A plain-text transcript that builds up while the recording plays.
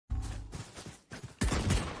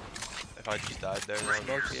If I just died there, that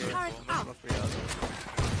would be so cool.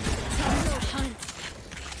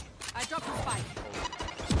 I dropped a spike.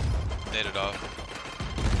 Naded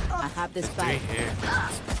off. I have this spike.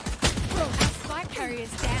 Bro, spike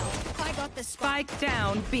carrier's down. I got the Spike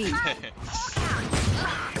down, B.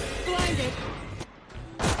 blinded.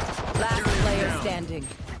 Last player standing.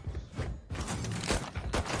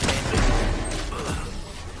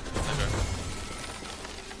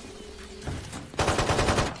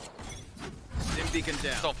 Beacon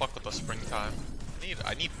down. Don't fuck with the springtime.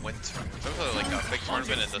 I need winter. There's like a big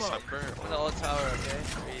tournament in December. The old tower, okay?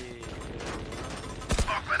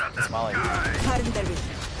 Smiley. I got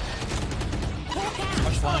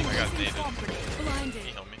naded. Blinded. Can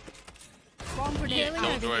you help me? Bomb grenade.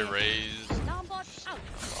 Killjoy raised. Alarm bot out.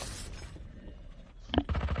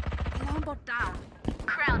 Alarm bot down.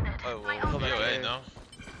 Grounded. Oh, well, BOA, no?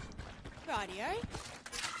 Radio.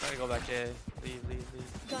 Gotta go back A. Leave.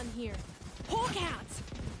 Gun here. Hawk out.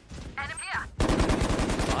 Enemy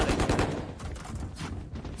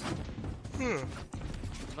here.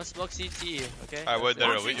 Must smoke CT, okay? Alright, wait there.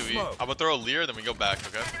 I'm gonna throw a leer, then we go back,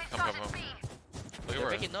 okay? Come. Look at They're where.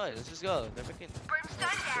 making noise, let's just go. They're making...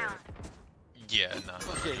 Yeah, nah.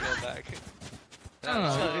 Okay, go back. No,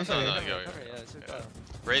 go. Yeah, let's just go.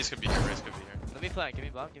 Raze could be here. Let me plant, give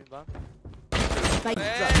me bomb. Spike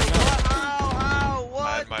Hey, drop. how? What?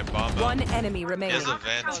 I had my bomb out. One enemy remaining. Is a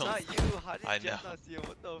vandal. No, not you. How did I Jet know. not see him?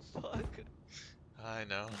 What the fuck? I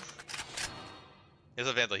know. He's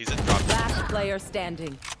a vandal. He's in drop. Last player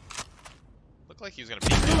standing. Looked like he was gonna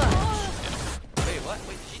peek me. Wait, what?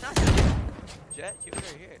 Wait, did she not see you? Jet, you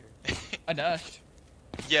were here. I dashed.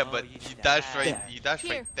 Yeah, Oh, but you you dashed right. dashed. You dashed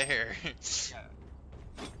Here. right there.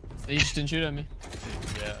 They just didn't shoot at me.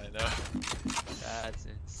 Yeah, I know. That's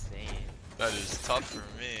insane. That is tough for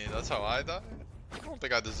me. That's how I died. I don't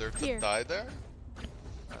think I deserve to Here. die there.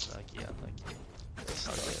 Unlucky. That's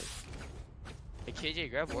not good. Hey, KJ,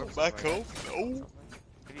 grab warp. Back somewhere. home? No.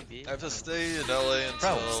 Maybe B. I have to stay in LA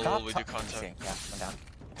until Bro, stop we do content. Yeah, I'm down.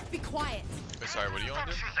 Be quiet. Wait, sorry, what do you want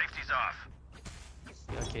to do? Safety's off.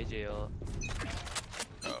 Yeah, KJ ult.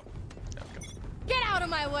 Oh. Yeah, okay. Get out of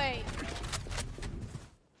my way.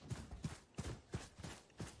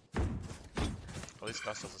 At least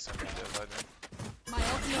Gus does the same thing as I do. My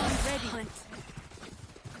ultimate's ready. Hunt.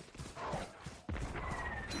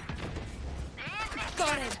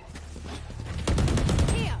 Got him.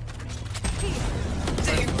 Here.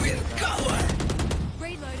 They will cover.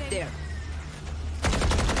 Reloading. There.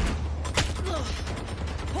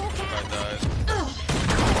 Hawk I out. died.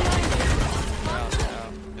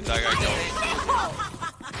 Blinded. Is that guy killed?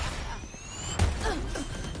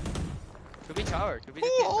 Could be tower. Could be the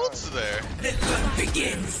Who team ults tower. there? The hunt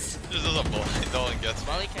begins. This is a blind. No one gets me.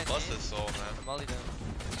 Molly can't Bless hit. his soul, man. Molly down.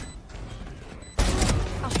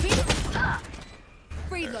 I'll feed it.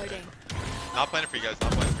 Reloading. Not playing for you guys.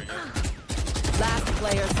 Not playing for you guys. Last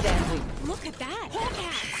player standing. Look at that. Hawk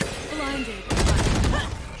out. Blinded.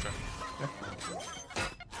 Sure.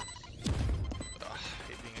 I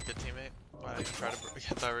hate being a good teammate. Why did you try to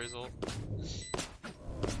get that result? Do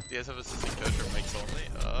you guys have assistant coach or mics only?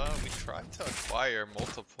 We tried to acquire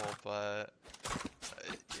multiple, but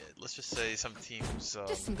yeah, let's just say some teams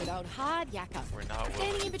Just some good old hard yakka. we're not Standing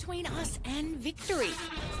in willing. between us and victory.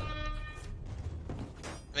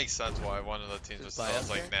 Makes sense why one of the teams just Just buy sounds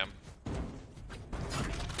up like here? them.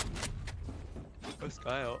 Where's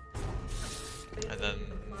Sky out? And then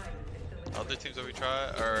other teams that we try,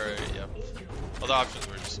 or yeah, other options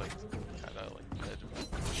were just like kind of like mid.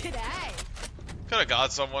 G'day. Could have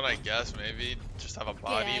got someone, I guess, maybe just have a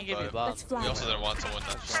body, Give me but bomb. Let's fly. we also didn't want someone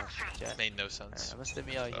that just Yeah. made no Alright, sense. I'm gonna stim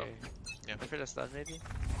me out So, here. yeah. Wait for the stun maybe?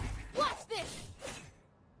 What's this?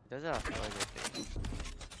 Does that noise, I think.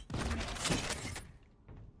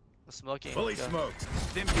 The smoking. Fully let's go. smoked.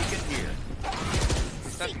 Stim beacon here.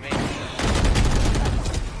 Stuck me.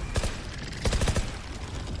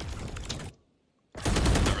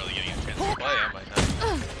 Not really getting a chance to play, am I?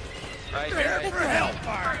 Right,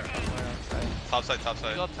 Hellfire. Top side, top Go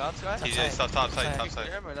side. up top, Sky? TJ, top side, top Can you side.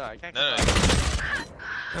 clear him or no? I can't No, no, clear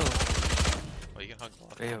him. well, you can hug a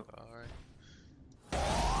lot. Ew.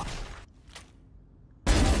 Alright.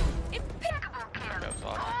 Impeccable kill. That was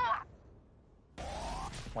awesome.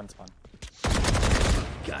 One spawn.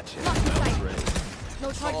 Gotcha. Lucky That was fight. ready.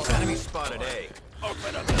 No target. Enemy spotted A.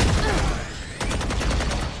 Open up.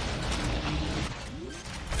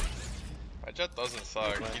 My jet doesn't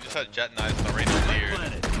suck. He just had jet knives and the Reyna weird.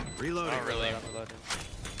 Planet. Reloading. Not really. I'm reloading.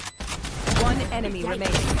 One enemy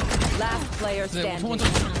remaining. Last player standing.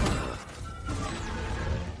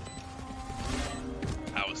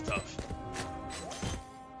 That was tough.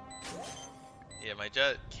 Yeah, Yeah, my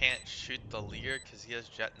jet can't shoot the leader because he has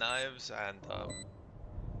jet knives and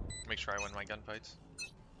make sure I win my gunfights.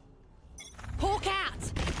 Hawk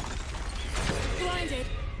out! Blinded.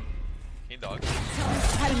 He dog.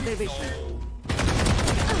 Cutting their vision.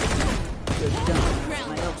 Good job. Ground.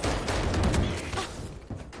 My ult.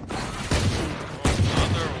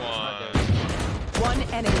 Another one. One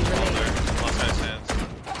enemy remaining. Last guy's hands.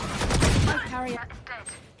 My carrier.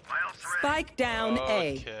 Spike down A.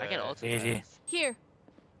 Okay. I can ult. Easy. Here.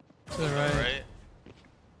 To the right. Right?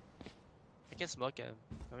 I can smoke him.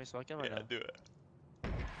 Can we smoke him or Yeah, no? do it.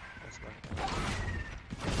 Let's smoke him.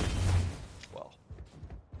 Well.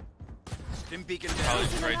 Stim beacon down.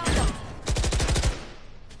 Probably right here.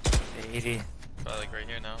 Easy. Probably like right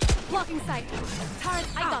here now. Blocking sight. Turret,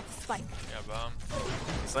 I got the spike. Yeah, bomb.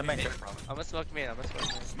 Slim main. I'm gonna smoke me. I'm gonna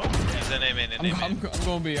smoke me. He's in A main, in A I'm main.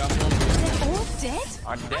 gonna be. I'm gonna be. They're all dead?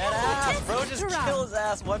 I'm dead ass. Bro just kill his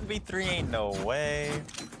ass. 1v3 ain't no way.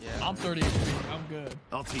 Yeah. I'm 30 HP. I'm good.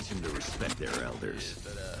 I'll teach them to respect their elders.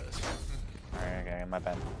 Alright, okay, my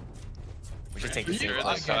bad. We should take the Sure, safe the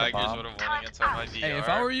last get a Tigers bomb. would have won against my VR. Hey, if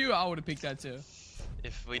I were you, I would have picked that too.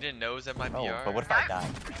 If we didn't know it was at my Oh, VR. but what if I die?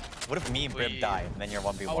 What if me and Brib We- die and then you're I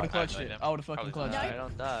would have 1v1? clutched I it. know. I would have fucking Probably clutched I it.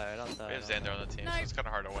 don't die. I don't die. We have Xander on the team, so it's kind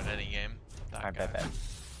of hard to win any game. That Alright, guy. bet.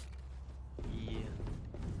 Yeah.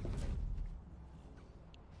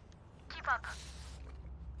 Keep up.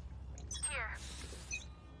 Here.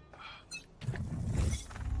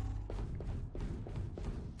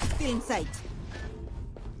 Still in sight.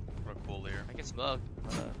 What a cool leader. I can smoke.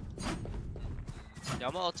 Yeah,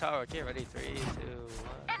 I'm all tower. Okay, ready? 3, 2, 1.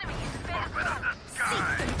 Enemy is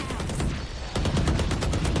there.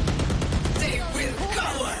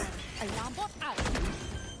 Alarm bot out.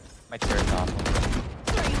 My turret's off.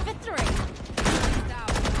 3 for 3. Down.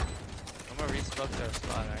 I'm gonna re-smoke their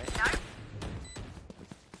spawn, right?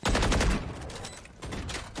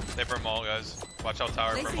 They brim all, guys. Watch out,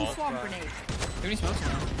 tower, brim Placing all. swarm grenade. How many smokes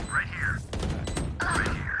now? Right here.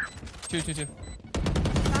 Two. Prepare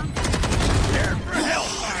for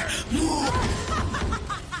hellfire!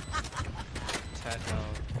 10 now.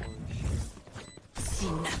 Holy shit. See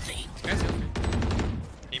nothing. Guys,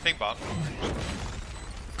 Can you ping bomb?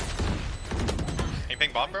 Can you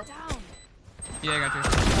ping bomb, bro? Down. yeah, I got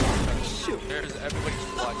you. There's everybody's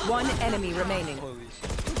watching. One enemy remaining. Holy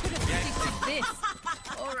shit. Who could have predicted this?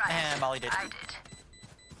 And Molly did.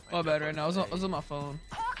 My bad right now. I was on my phone.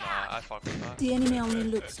 Nah, I fuck with that. The enemy only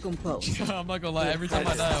looks composed. I'm not gonna lie. Every time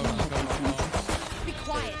I die, I was just on my phone. Be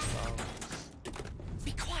quiet.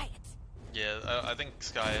 Be quiet. Yeah, I think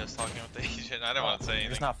Sky is talking with the agent. I don't want to say You're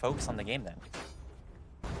anything. just not focused on the game then.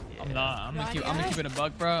 I'm not. I'm gonna keep it a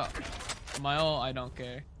buck, bro. On my own, I don't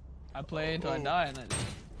care. I play until I die, and I just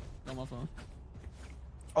on my phone.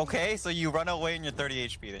 Okay, so you run away and you're 30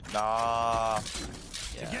 HP then. Nah.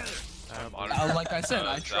 Yeah. Like I said,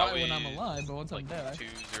 I Is try that when we- I'm alive, but once I'm dead, I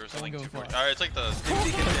 2-0 something, go 240. for it. Alright, it's like the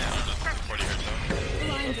 40 here, so.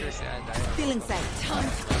 Blinded. Still in sight. Time to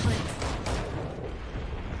hunt.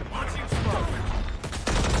 Launching smoke.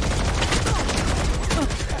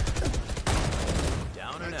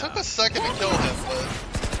 Down and It took out. a second to kill him, but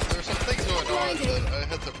there's some things going on that I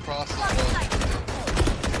had to process.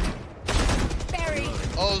 Buried.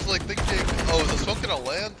 I was like thinking, oh, is the smoke gonna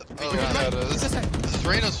land? Oh, yeah, it is. Is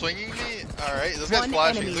Reyna swinging me? Alright, this guy's One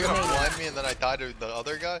flashing. enemy He's gonna remaining. blind me, and then I die to the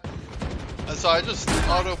other guy. And so I just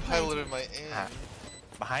autopiloted my Ah. aim.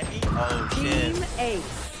 Behind me? Oh shit. Team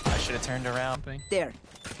Ace. I should have turned around. Wait, There.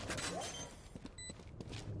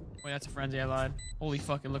 that's a frenzy. I lied. Holy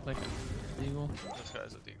fuck! It looked like a eagle. This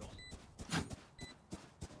guy's a deagle.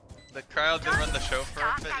 The crowd did run the show for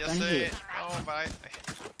a bit yesterday. Oh, but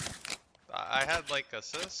I had like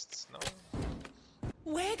assists. No,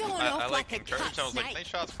 We're going I off like like a encouraged. cat I was like, snake. nice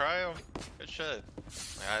shots, cryo. Good shit.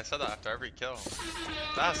 Like, I said that after every kill.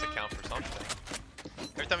 That has to count for something.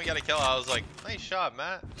 Every time we got a kill, I was like, nice shot,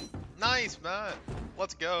 Matt. Nice, Matt.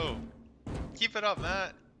 Let's go. Keep it up,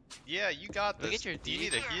 Matt. Yeah, you got Look this. at your Do you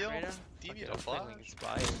need a D heal? right now. Do you Fuck, need a don't feel flash? like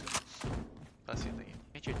inspired. That's the thing.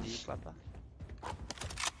 Get your D, Papa.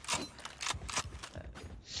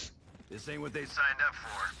 This ain't what they signed up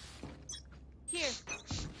for. Here.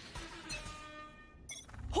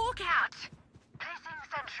 Hawk out. Placing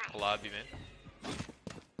sentry. Lobby, man.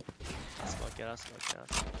 I'll smoke it. I'll smoke it. I'll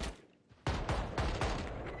smoke it.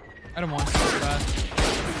 I don't want to do that.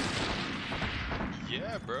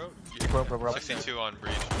 Yeah, bro. Bro. 62 on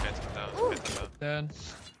breach. Phantom down. Phantom down. Dead.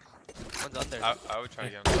 One's under. I would try to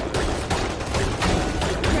get him.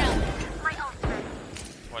 Ground. My ultimate.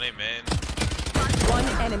 One aim main. One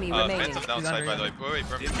enemy remaining. Phantom downside, by the way. Wait,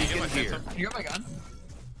 bro. Can you get my Phantom? You got my gun?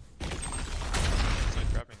 Like,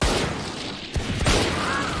 grabbing.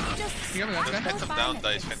 careful, Just guys. phantom down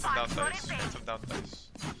dice, phantom down dice, phantom down dice.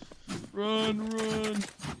 Run.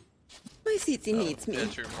 My city needs me. Yeah,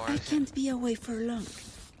 true, I Morris. can't be away for long.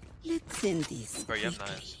 Let's end this. Bro, you have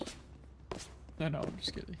quickly. knives. No, I'm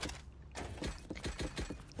just kidding.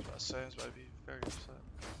 I say I might be very upset.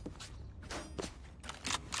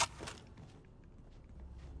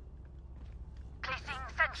 Placing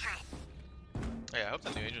sentry. Yeah, I hope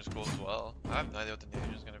the new agent's cool as well. I have no idea what the new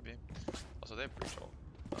agent's gonna be. Also, they have breach ult.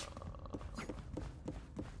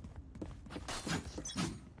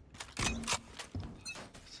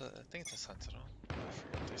 So I think it's a sentinel. I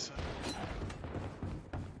forget what they said.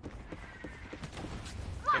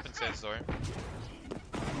 Open Sand's door.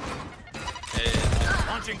 Hey,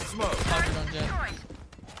 Launching smoke. Pocket on jet. Destroyed.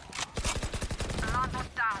 Alarm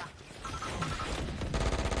bot down.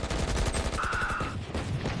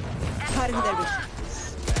 Cutting their vision.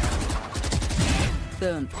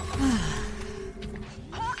 Done.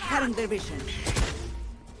 Cutting their vision.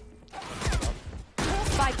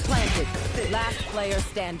 Spike planted. Last player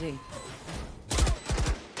standing.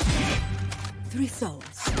 3 souls.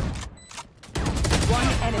 One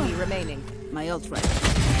enemy remaining. My ult right.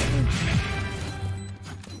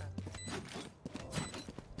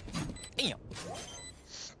 Damn.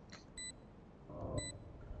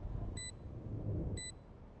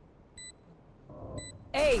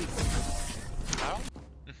 Ace.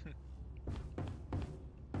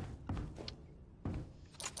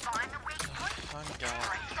 Find the weak point. oh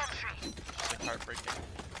god. Sentry. It's like heartbreaking.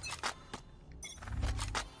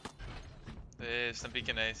 It's the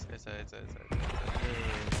beacon ace. It's a.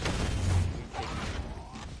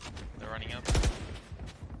 They're running up.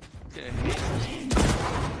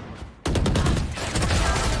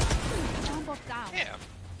 Alarm bot down. Yeah.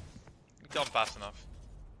 You don't fast enough.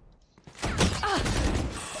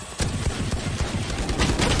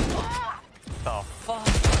 The fuck?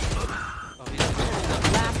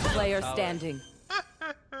 Last player standing.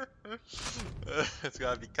 It's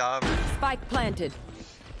gotta be common. Spike planted.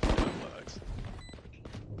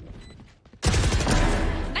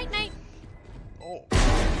 Night night. Oh.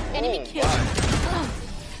 Enemy kill. Wow.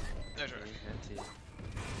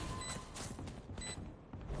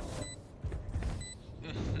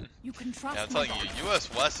 You can trust Yeah, I'm me. telling you,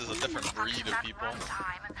 US West is a different breed of people.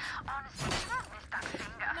 Time. Honestly, you won't miss that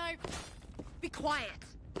finger. No. Be quiet.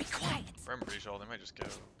 Be quiet. From breach ult, they might just go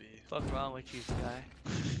B. Fuck wrong with you, guy?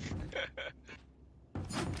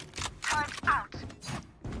 Turret out.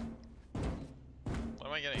 When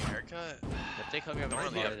am I getting a haircut? If they come I here, don't I'm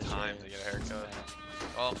really gonna have time to get a haircut.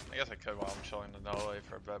 Well, I guess I could while I'm chilling in LA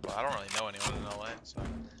for a bit, but I don't really know anyone in LA, so.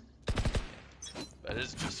 But it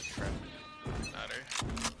is just a trip. Doesn't matter.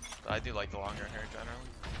 But I do like the longer hair generally.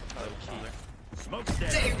 Probably cooler. Smoke's down.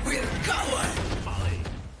 They will go. Molly.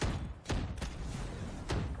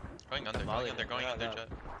 Going under, going under, Jet.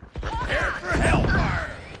 Prepare for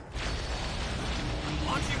hellfire.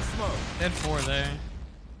 Launching smoke. They had 4 there.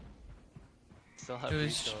 Still have It was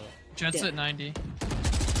breach ult. Jet's at 90.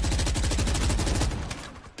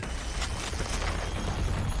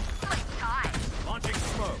 Time. Launching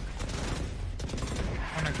smoke.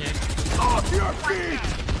 One arcade. Off your feet.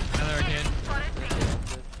 Another arcade.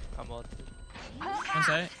 I'm ulted. One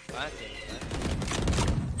side. Planting.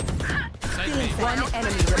 Side Feeling B. One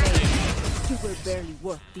enemy remaining. You were barely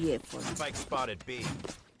worth the effort. Spike spotted B.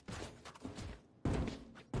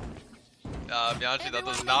 Be honest with you, that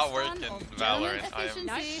does not work in Valorant.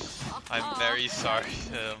 I'm very sorry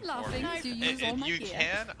to Laughing inform to you. use all my You gear.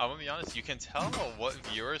 can, I'm gonna be honest, you can tell what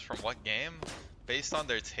viewers from what game based on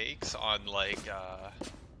their takes on like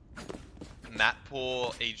map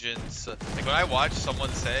pool agents. Like when I watch someone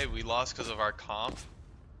say we lost because of our comp,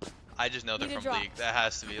 I just know they're Need a from drop. League. That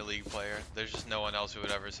has to be a League player. There's just no one else who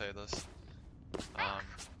would ever say this. Time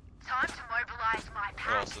to mobilize my What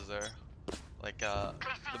pack. else is there? Like the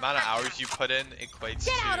amount of hours you put in equates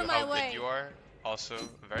Get to out of my how way. good you are. Also,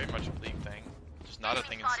 very much a League thing. Just not a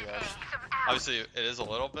thing in CS. Obviously, it is a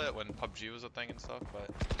little bit when PUBG was a thing and stuff, but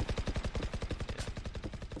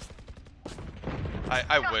yeah.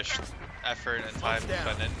 I wish effort and time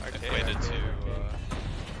spent in equated to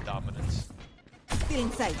dominance. Still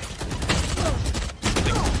inside.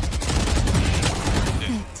 Dude,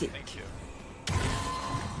 That's it. thank you.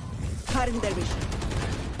 Cutting their vision.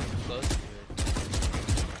 Close to it.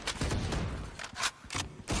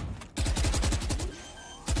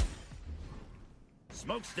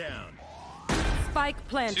 Smoke's down. Spike Two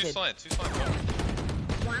planted. slant.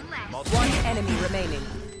 One less. One enemy remaining.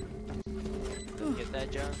 Get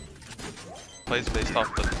that, John? Plays based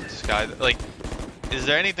off the sky. Like, is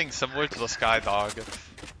there anything similar to the Sky Dog?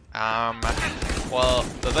 Well,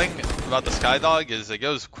 the thing about the Skydog is it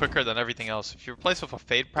goes quicker than everything else. If you replace with a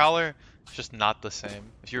Fade Prowler, it's just not the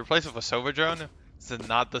same. If you replace with a Silver Drone, it's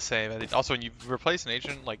not the same. And also, when you replace an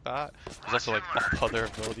agent like that, there's also like other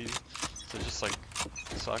abilities. So it just like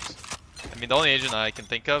sucks. I mean, the only agent I can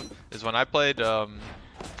think of is when I played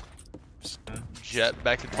Jet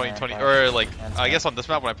back in 2020, or like I guess on this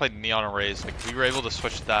map when I played Neon and Raze, like we were able to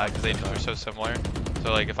switch to that because agents are so similar.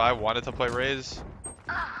 So like if I wanted to play Raze,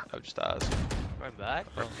 I would just ask. Going back?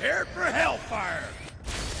 Prepare for hellfire.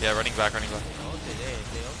 Yeah, running back, running back. They ulted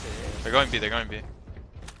A. They're going B, they're going B.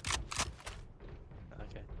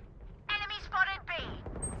 Okay. Enemy spotted B.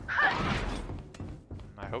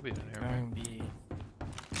 I hope he didn't hear me. Going B.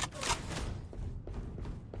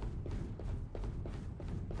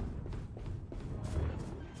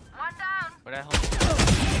 One down. What the hell?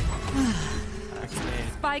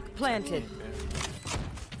 Spike planted.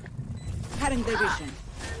 Cutting their vision.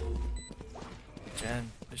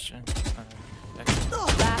 Gen, vision.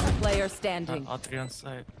 Last player standing. All three on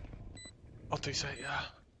site. All three side, yeah.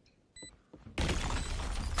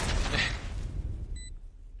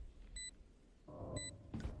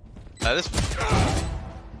 That is.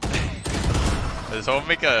 Does someone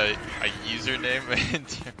make a username?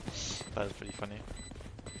 That's pretty funny.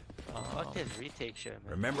 Fuck this retake shit,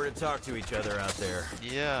 man. Remember to talk to each other out there.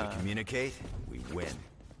 Yeah. Communicate, we win.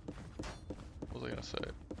 What was I gonna say?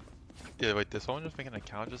 Yeah, wait, did someone just make an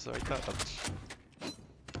account just like that?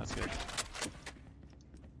 That's good.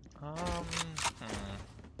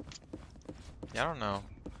 Yeah, I don't know.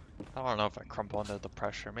 I don't know if I crumple under the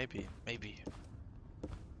pressure. Maybe. I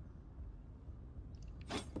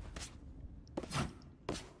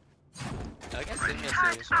guess send me a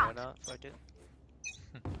serious one, why not? Fuck it.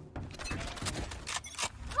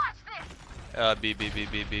 Watch this. B.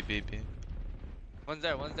 One's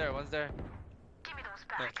there. Give me those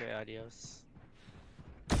back. Okay, adios.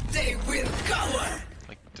 They will cover.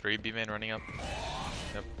 Like 3 B main running up.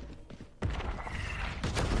 Yep.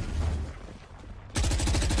 I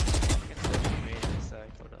can still be made in a sec,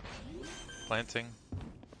 hold up. Planting.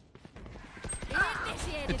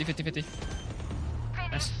 50-50-50.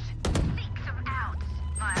 Nice. Seek them out.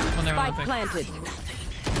 Miles. One there, Spike one planted.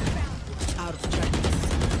 Out of track.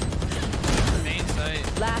 Main site.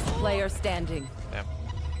 Last player standing. Damn.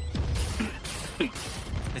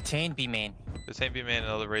 Detain B main. The same B main and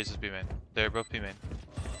the other Raze is B main. They're both B main.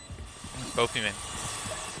 Both B main.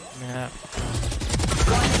 Yeah.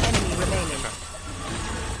 One enemy remaining.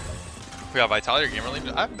 We got Vitality or Gamer League?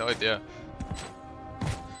 I have no idea.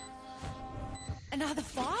 Another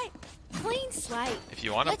fight? Clean slate. If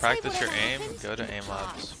you want to Let's leave practice your whatever aim, happens go to in the aim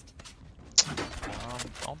labs. past.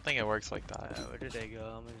 I don't think it works like that. Where did they go?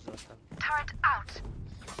 I'm gonna just let them. Turret out.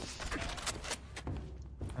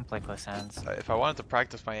 And play close hands. If I wanted to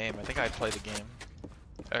practice my aim, I think I'd play the game.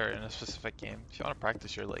 Or in a specific game. If you want to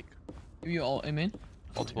practice your like You all aim in?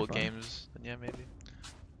 multiple You're fine. games, then yeah, maybe.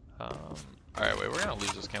 Alright, wait, we're gonna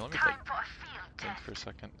lose this game. Let me Time for a field think test. for a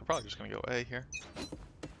second. They're probably just gonna go A here.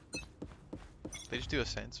 They just do a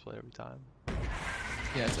Saints play every time.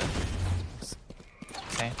 Yeah, it's a.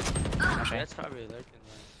 Okay. Okay. That's probably lurking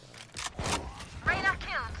like. Reyna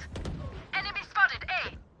killed. Enemy spotted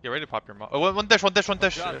A. Get ready to pop your mom. Oh, one dash. Drop. Yeah.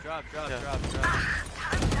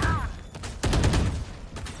 Time down.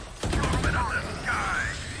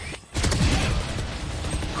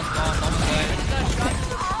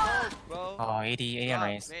 Bro. Oh, 80 on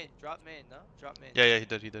race. Main, drop main, no? Drop main. Yeah, he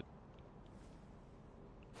did.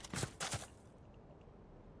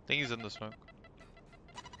 I think he's in the smoke.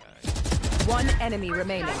 One enemy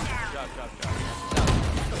remaining. Drop.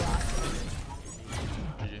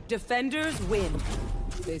 GG. Defenders win.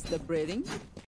 Taste the breathing.